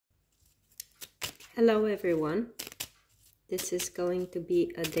Hello everyone, this is going to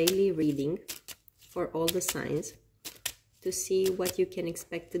be a daily reading for all the signs to see what you can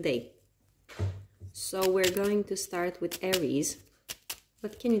expect today. So we're going to start with Aries.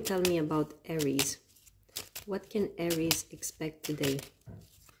 What can you tell me about Aries? What can Aries expect today?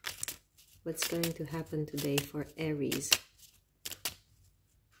 What's going to happen today for Aries?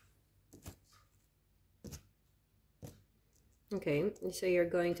 Okay, so you're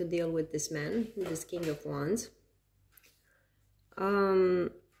going to deal with this man, this King of Wands.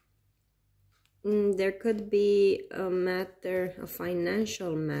 There could be a matter, a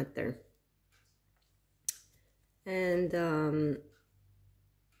financial matter. And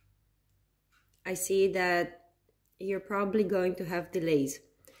I see that you're probably going to have delays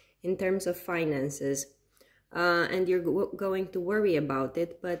in terms of finances. And you're going to worry about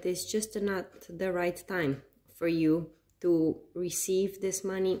it, but it's just not the right time for you to receive this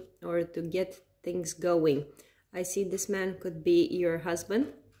money or to get things going. I see this man could be your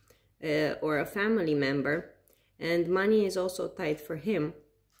husband or a family member, and money is also tight for him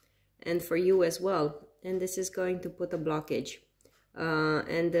and for you as well. And this is going to put a blockage.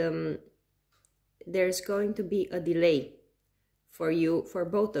 There's going to be a delay for you, for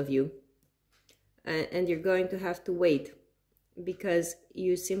both of you. And you're going to have to wait because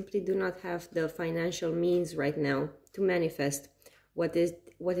you simply do not have the financial means right now to manifest what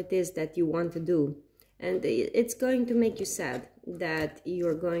it is that you want to do. And it's going to make you sad that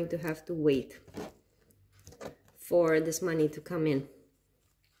you're going to have to wait for this money to come in.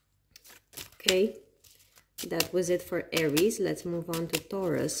 Okay, that was it for Aries. Let's move on to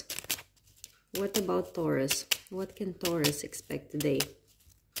Taurus. What about Taurus? What can Taurus expect today?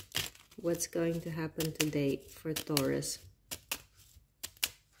 What's going to happen today for Taurus?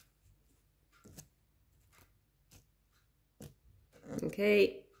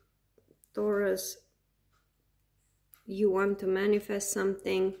 Okay, Taurus, you want to manifest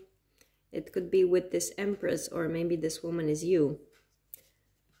something. It could be with this Empress, or maybe this woman is you.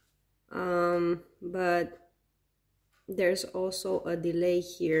 But there's also a delay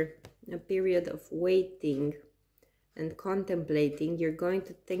here, a period of waiting and contemplating. You're going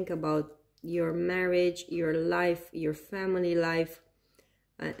to think about your marriage, your life, your family life,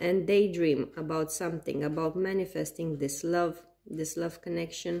 and daydream about something, about manifesting this love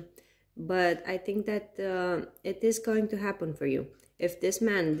connection. But I think that it is going to happen for you. If this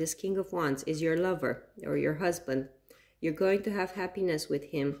man, this King of Wands, is your lover or your husband, you're going to have happiness with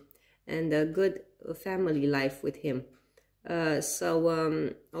him and a good family life with him.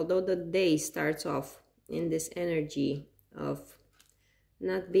 Although the day starts off in this energy of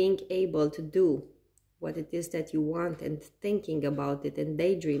not being able to do what it is that you want and thinking about it and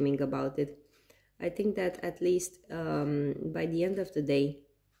daydreaming about it, I think that at least by the end of the day,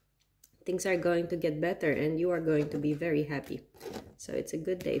 things are going to get better and you are going to be very happy. So it's a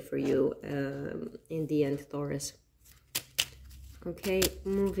good day for you in the end, Taurus. Okay,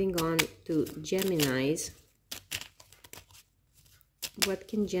 moving on to Geminis. What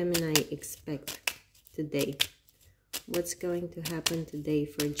can Gemini expect today? What's going to happen today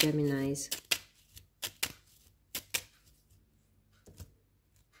for Geminis?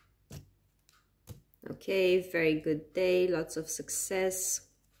 Okay, very good day, lots of success.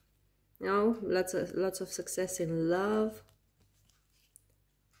 No, lots of success in love.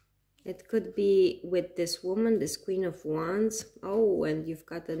 It could be with this woman, this Queen of Wands. Oh, and you've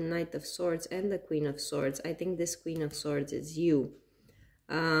got the Knight of Swords and the Queen of Swords. I think this Queen of Swords is you.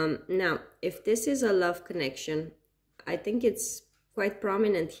 Now, if this is a love connection, I think it's quite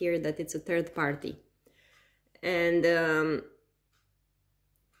prominent here that it's a third party. And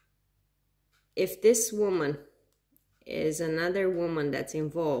if this woman is another woman that's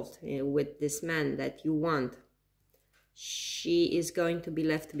involved with this man that you want, she is going to be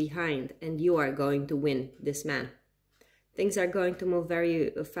left behind and you are going to win this man. Things are going to move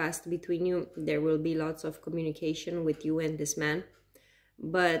very fast between you. There will be lots of communication with you and this man.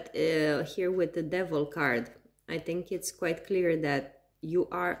 But here with the Devil card, I think it's quite clear that you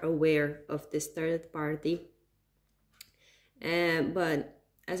are aware of this third party. But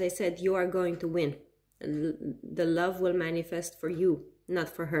as I said, you are going to win. The love will manifest for you, not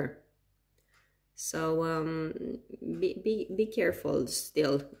for her. So be careful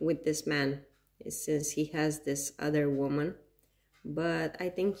still with this man, since he has this other woman. But I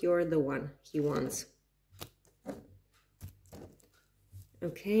think you're the one he wants.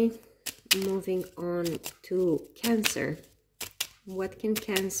 Okay, moving on to Cancer. What can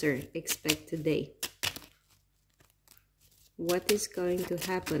Cancer expect today? What is going to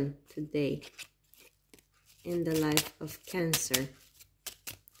happen today in the life of Cancer?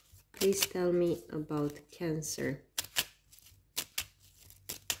 Please tell me about Cancer.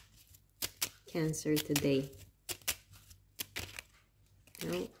 Cancer today.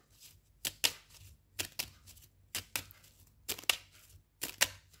 No.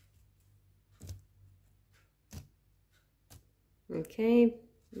 Okay,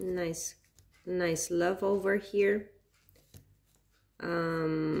 nice love over here.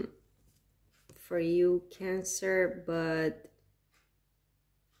 For you, Cancer, but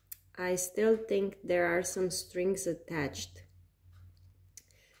I still think there are some strings attached.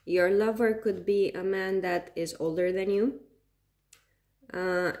 Your lover could be a man that is older than you,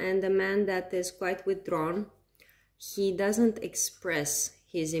 and a man that is quite withdrawn. He doesn't express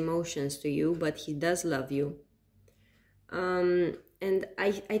his emotions to you, but he does love you. And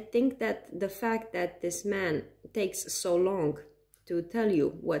I think that the fact that this man takes so long to tell you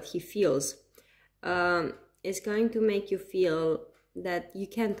what he feels is going to make you feel that you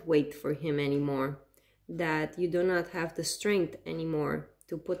can't wait for him anymore, that you do not have the strength anymore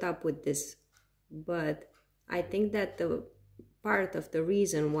to put up with this. But I think that the part of the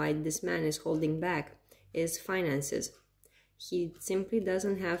reason why this man is holding back is finances. He simply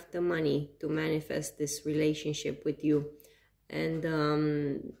doesn't have the money to manifest this relationship with you. And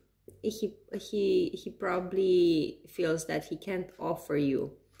he probably feels that he can't offer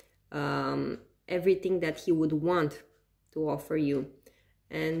you everything that he would want to offer you.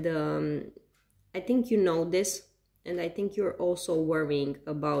 And I think you know this, and I think you're also worrying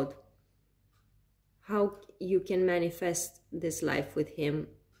about how you can manifest this life with him,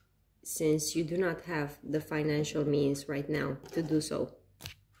 since you do not have the financial means right now to do so.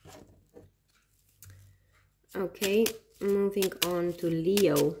 Okay, moving on to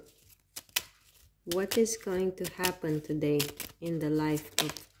Leo. What is going to happen today in the life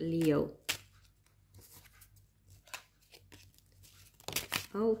of Leo?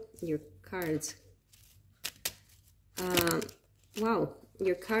 Oh, your cards. Wow,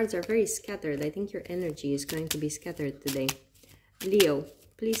 your cards are very scattered. I think your energy is going to be scattered today. Leo,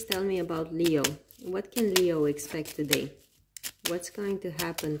 please tell me about Leo. What can Leo expect today? What's going to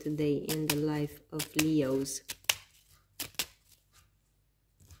happen today in the life of Leos?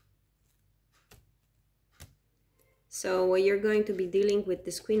 So you're going to be dealing with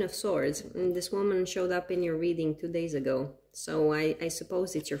this Queen of Swords. And this woman showed up in your reading 2 days ago. So I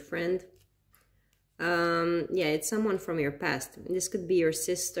suppose it's your friend. Yeah, it's someone from your past. This could be your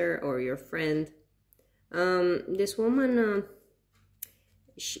sister or your friend. This woman,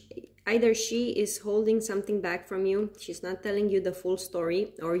 either she is holding something back from you. She's not telling you the full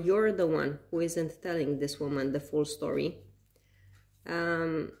story, or you're the one who isn't telling this woman the full story.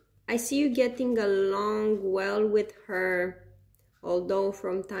 I see you getting along well with her, although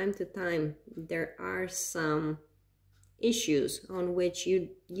from time to time there are some issues on which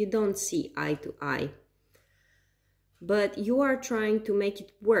you don't see eye to eye. But you are trying to make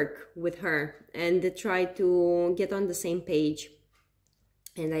it work with her and try to get on the same page.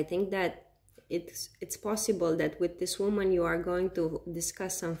 And I think that it's possible that with this woman you are going to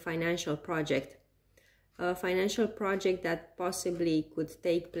discuss some financial project. A financial project that possibly could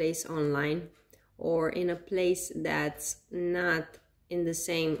take place online or in a place that's not in the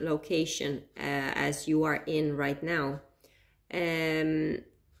same location as you are in right now.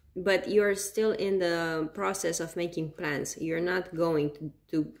 But you're still in the process of making plans. You're not going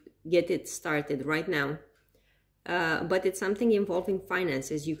to get it started right now. But it's something involving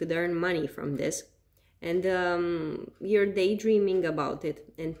finances. You could earn money from this. And you're daydreaming about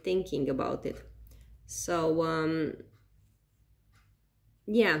it and thinking about it. So,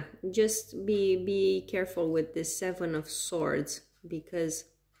 yeah, just be careful with this Seven of Swords, because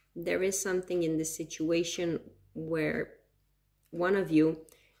there is something in this situation where one of you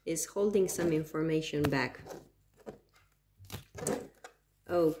is holding some information back.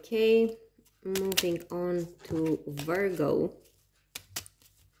 Okay, moving on to Virgo.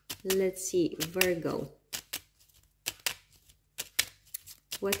 Let's see, Virgo.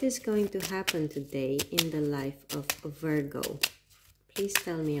 What is going to happen today in the life of Virgo? Please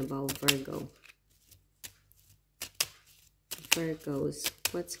tell me about Virgo. Virgos.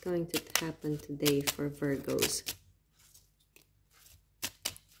 What's going to happen today for Virgos?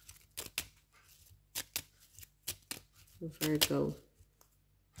 Virgo.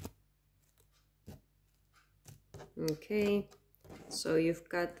 Okay. So you've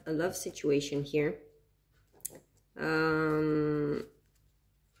got a love situation here.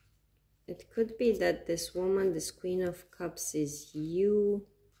 It could be that this woman, this Queen of Cups, is you.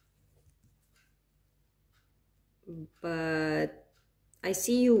 But I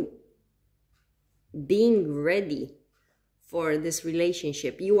see you being ready for this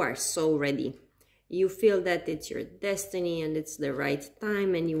relationship. You are so ready. You feel that it's your destiny and it's the right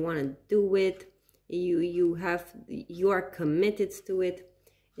time and you want to do it. You are committed to it.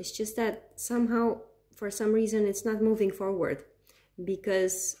 It's just that somehow, for some reason, it's not moving forward,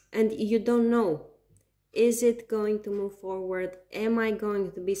 and you don't know, is it going to move forward? Am I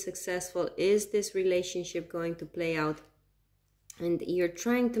going to be successful? Is this relationship going to play out? And you're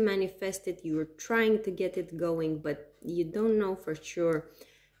trying to manifest it, you're trying to get it going, but you don't know for sure.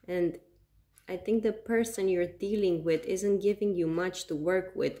 And I think the person you're dealing with isn't giving you much to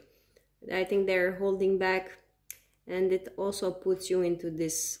work with. I think they're holding back, and it also puts you into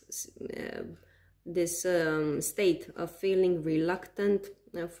this state of feeling reluctant,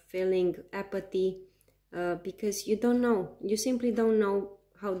 of feeling apathy, because you don't know. You simply don't know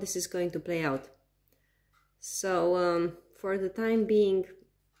how this is going to play out. So for the time being,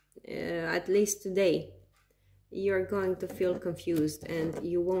 at least today, you're going to feel confused and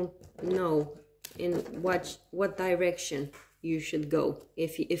you won't know in what direction you should go,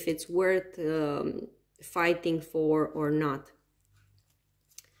 if it's worth fighting for or not.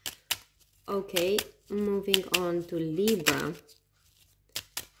 Okay, moving on to Libra.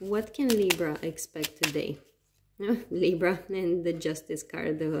 What can Libra expect today? Libra, and the Justice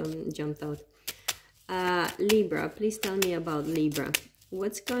card jumped out. Libra, please tell me about Libra.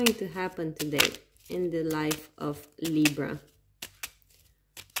 What's going to happen today in the life of Libra?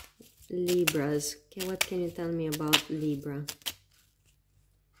 Libras, okay, what can you tell me about Libra?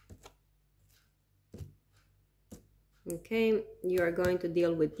 Okay, you are going to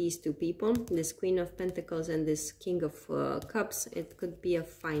deal with these two people, this Queen of Pentacles and this King of Cups. It could be a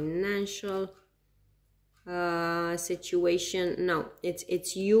financial situation. No,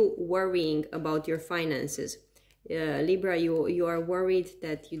 it's you worrying about your finances. Libra, you are worried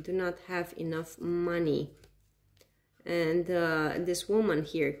that you do not have enough money. And this woman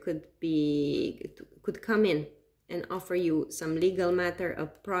here could come in and offer you some legal matter, a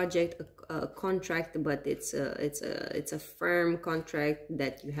project, a contract, but it's a firm contract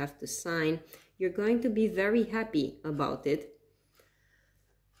that you have to sign. You're going to be very happy about it.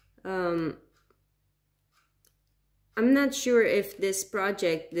 I'm not sure if this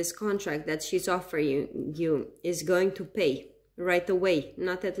project, this contract that she's offering you is going to pay right away.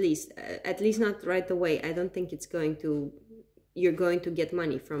 Not at least not right away. I don't think you're going to get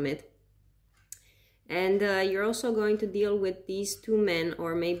money from it. And you're also going to deal with these two men,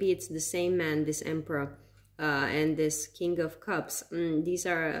 or maybe it's the same man, this Emperor and this King of Cups.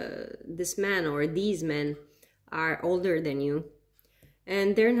 This man or these men are older than you,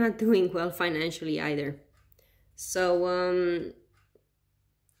 and they're not doing well financially either. So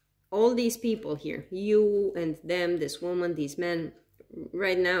all these people here, you and them, this woman, these men,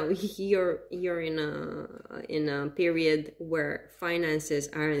 right now you're in a period where finances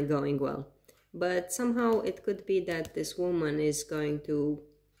aren't going well. But somehow it could be that this woman is going to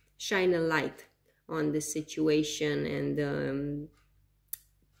shine a light on this situation and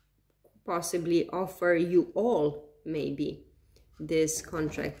possibly offer you all maybe this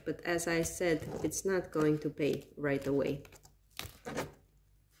contract. But as I said, it's not going to pay right away.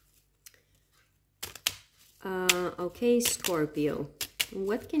 Okay, Scorpio.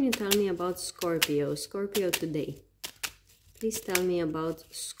 What can you tell me about Scorpio? Scorpio today. Please tell me about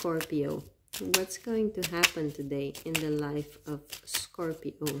Scorpio. What's going to happen today in the life of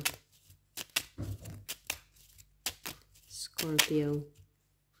Scorpio? Scorpio.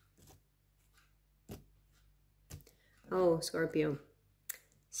 Oh, Scorpio.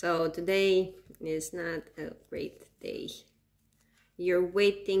 So today is not a great day. You're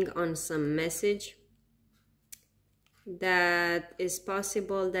waiting on some message that is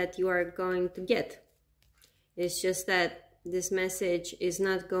possible that you are going to get. It's just that this message is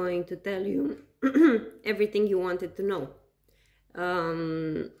not going to tell you everything you wanted to know.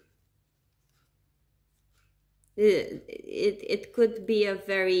 It could be a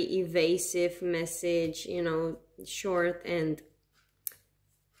very evasive message, you know, short, and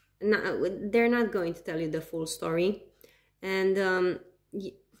they're not going to tell you the full story. And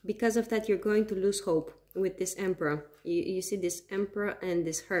because of that, you're going to lose hope with this Emperor. You see this Emperor and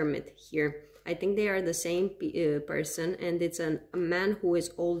this Hermit here. I think they are the same person, and it's a man who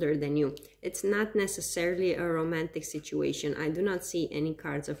is older than you. It's not necessarily a romantic situation. I do not see any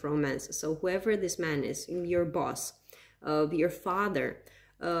cards of romance. So whoever this man is, your boss, your father,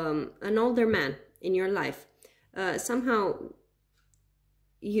 an older man in your life, somehow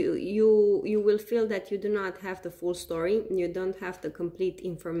you will feel that you do not have the full story. You don't have the complete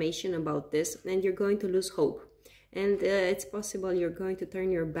information about this, and you're going to lose hope. And it's possible you're going to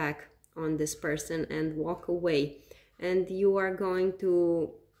turn your back on this person and walk away and you are going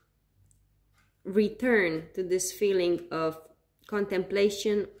to return to this feeling of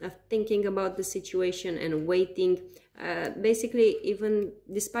contemplation, of thinking about the situation and waiting. Basically, even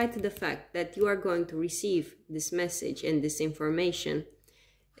despite the fact that you are going to receive this message and this information,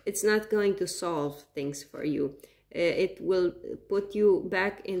 it's not going to solve things for you. It will put you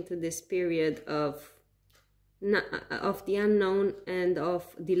back into this period of the unknown and of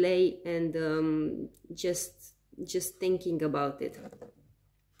delay and just thinking about it.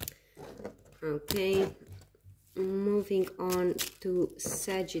 Okay, moving on to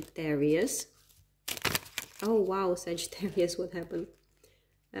Sagittarius. Oh wow, Sagittarius, what happened?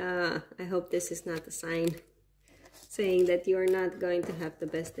 I hope this is not a sign saying that you're not going to have the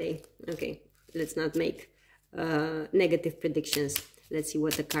best day. Okay, let's not make negative predictions. Let's see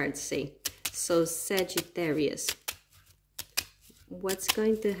what the cards say. So Sagittarius, what's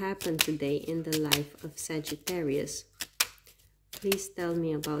going to happen today in the life of Sagittarius? Please tell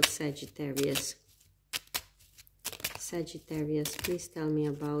me about Sagittarius. Sagittarius, please tell me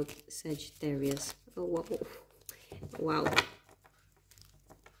about Sagittarius. Oh, wow. Wow.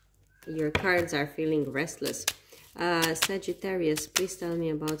 Your cards are feeling restless. Sagittarius, please tell me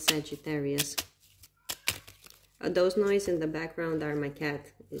about Sagittarius. Those noises in the background are my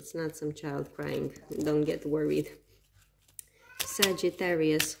cat. It's not some child crying. Don't get worried.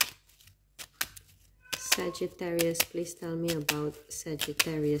 Sagittarius. Sagittarius, please tell me about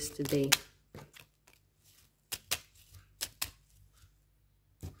Sagittarius today.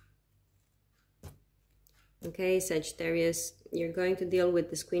 Okay, Sagittarius, you're going to deal with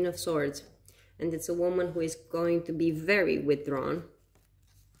this Queen of Swords. And it's a woman who is going to be very withdrawn.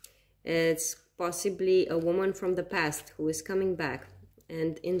 It's possibly a woman from the past who is coming back.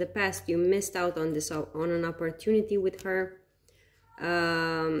 And in the past, you missed out on an opportunity with her.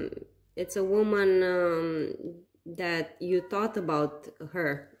 It's a woman that you thought about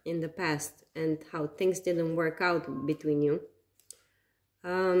her in the past and how things didn't work out between you.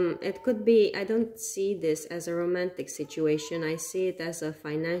 It could be, I don't see this as a romantic situation. I see it as a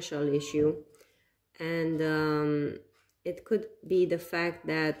financial issue. And it could be the fact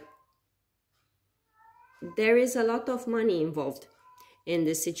that there is a lot of money involved in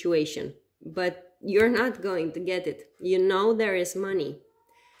this situation, but you're not going to get it. You know there is money,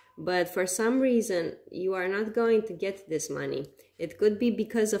 but for some reason you are not going to get this money. It could be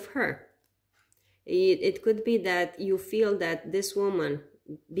because of her. It could be that you feel that this woman,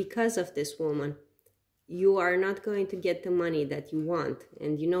 because of this woman, you are not going to get the money that you want.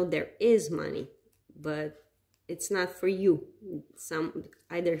 And you know there is money, but it's not for you.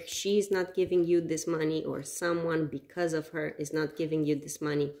 Either she's not giving you this money, or someone because of her is not giving you this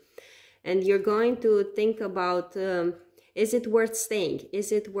money. And you're going to think about, is it worth staying?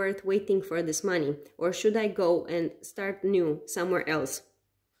 Is it worth waiting for this money? Or should I go and start new somewhere else?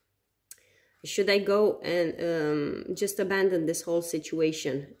 Should I go and just abandon this whole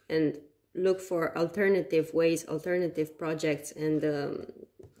situation and look for alternative ways, alternative projects, and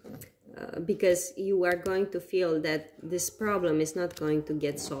because you are going to feel that this problem is not going to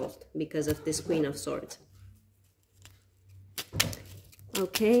get solved because of this Queen of Swords.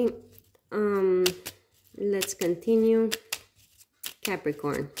 Okay, let's continue.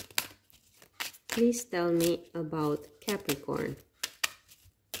 Capricorn. Please tell me about Capricorn.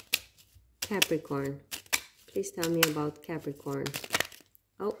 Capricorn. Please tell me about Capricorn.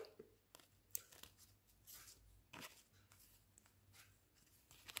 Oh.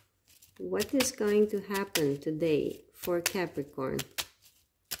 What is going to happen today for Capricorn?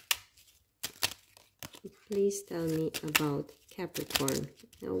 Please tell me about Capricorn.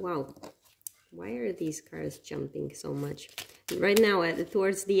 Oh, wow. Why are these cards jumping so much? Right now,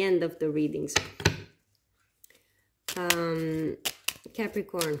 towards the end of the readings.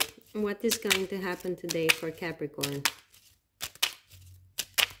 Capricorn. What is going to happen today for Capricorn?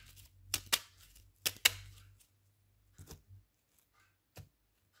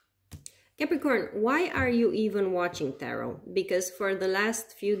 Capricorn, why are you even watching tarot? Because for the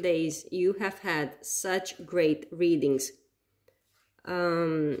last few days, you have had such great readings.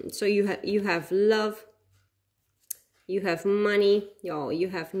 So you have love, you have money, you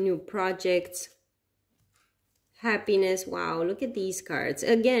have new projects, happiness. Wow, look at these cards.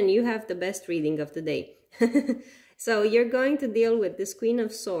 Again, you have the best reading of the day. So you're going to deal with this Queen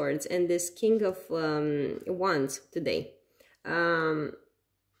of Swords and this King of Wands today.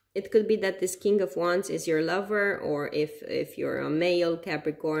 It could be that this King of Wands is your lover, or if you're a male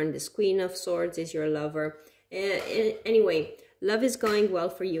Capricorn, this Queen of Swords is your lover. Anyway, love is going well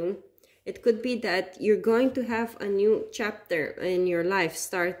for you. It could be that you're going to have a new chapter in your life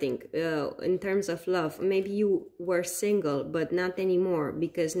starting in terms of love. Maybe you were single, but not anymore,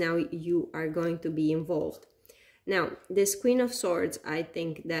 because now you are going to be involved. Now, this Queen of Swords, I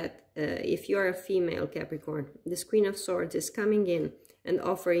think that if you are a female Capricorn, this Queen of Swords is coming in and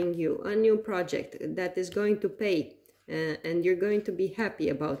offering you a new project that is going to pay, and you're going to be happy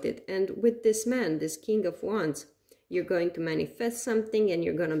about it. And with this man, this King of Wands, you're going to manifest something and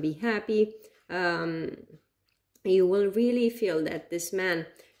you're going to be happy. You will really feel that this man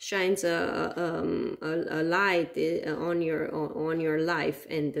shines a light on your life,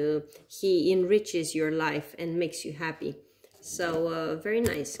 and he enriches your life and makes you happy. So very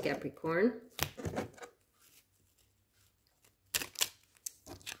nice, Capricorn.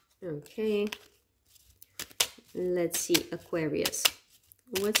 Okay, let's see, Aquarius.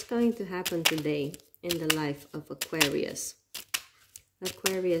 What's going to happen today in the life of Aquarius?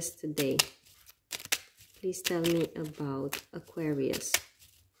 Aquarius today. Please tell me about Aquarius.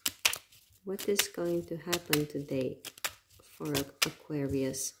 What is going to happen today for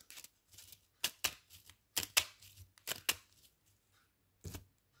Aquarius?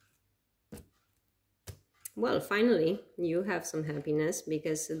 Well, finally, you have some happiness,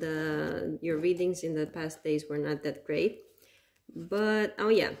 because your readings in the past days were not that great. But, oh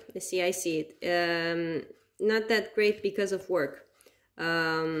yeah, I see it. Not that great because of work.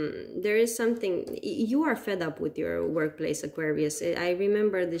 There is something, you are fed up with your workplace, Aquarius. I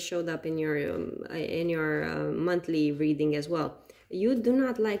remember this showed up in your monthly reading as well. You do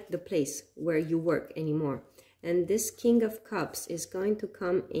not like the place where you work anymore. And this King of Cups is going to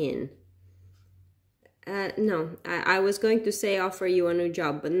come in. No, I was going to say offer you a new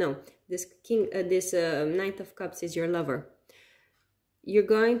job, but no. This Knight of Cups is your lover. You're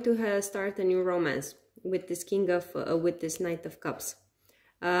going to start a new romance with this with this Knight of Cups.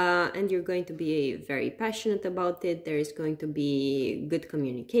 And you're going to be very passionate about it. There is going to be good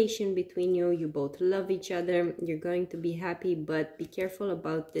communication between you. You both love each other. You're going to be happy, but be careful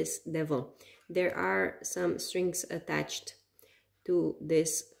about this Devil. There are some strings attached to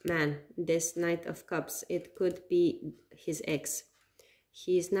this man, this Knight of Cups. It could be his ex.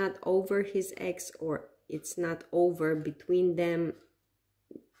 He's not over his ex, or it's not over between them.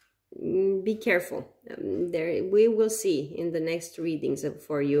 Be careful. We will see in the next readings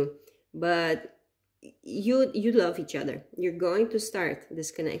for you, but you love each other. You're going to start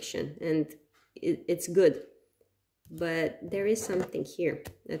this connection, and it's good, but there is something here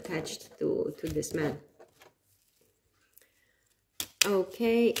attached to this man.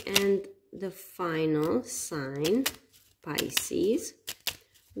 Okay, and the final sign, Pisces.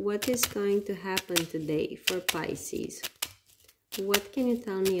 What is going to happen today for Pisces? What can you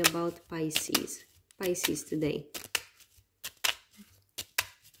tell me about Pisces? Pisces today.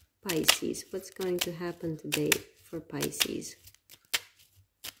 Pisces, what's going to happen today for Pisces?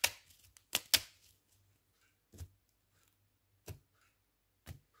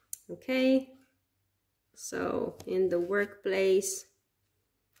 Okay, so in the workplace,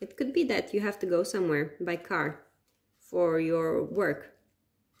 it could be that you have to go somewhere by car for your work.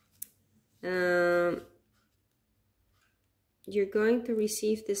 You're going to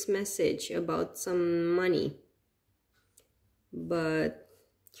receive this message about some money, but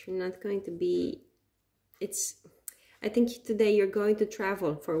you're not going to be, I think today you're going to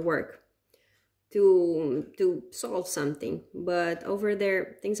travel for work to solve something, but over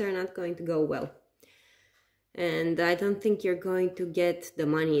there things are not going to go well, and I don't think you're going to get the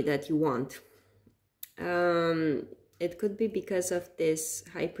money that you want. It could be because of this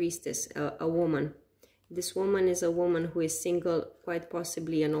High Priestess, a woman. This woman is a woman who is single, quite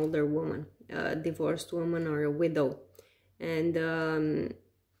possibly an older woman, a divorced woman or a widow. And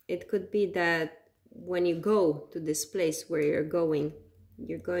it could be that when you go to this place where you're going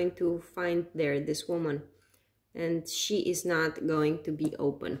to find there this woman, and she is not going to be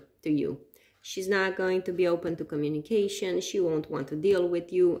open to you. She's not going to be open to communication. She won't want to deal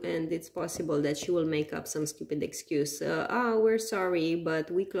with you, and it's possible that she will make up some stupid excuse. Oh, we're sorry,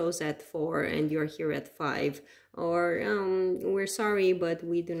 but we close at 4 and you're here at 5. Or, we're sorry, but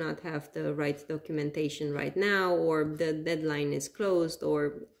we do not have the right documentation right now, or the deadline is closed,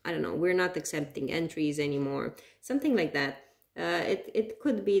 or, I don't know, we're not accepting entries anymore. Something like that. It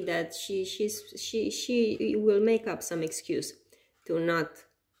could be that she will make up some excuse to not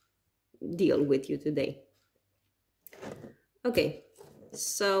deal with you today. Okay,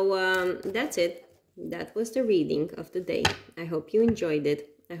 so that's it. That was the reading of the day. I hope you enjoyed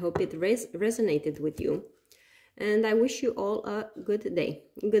it. I hope it resonated with you, and I wish you all a good day.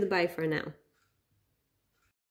 Goodbye for now.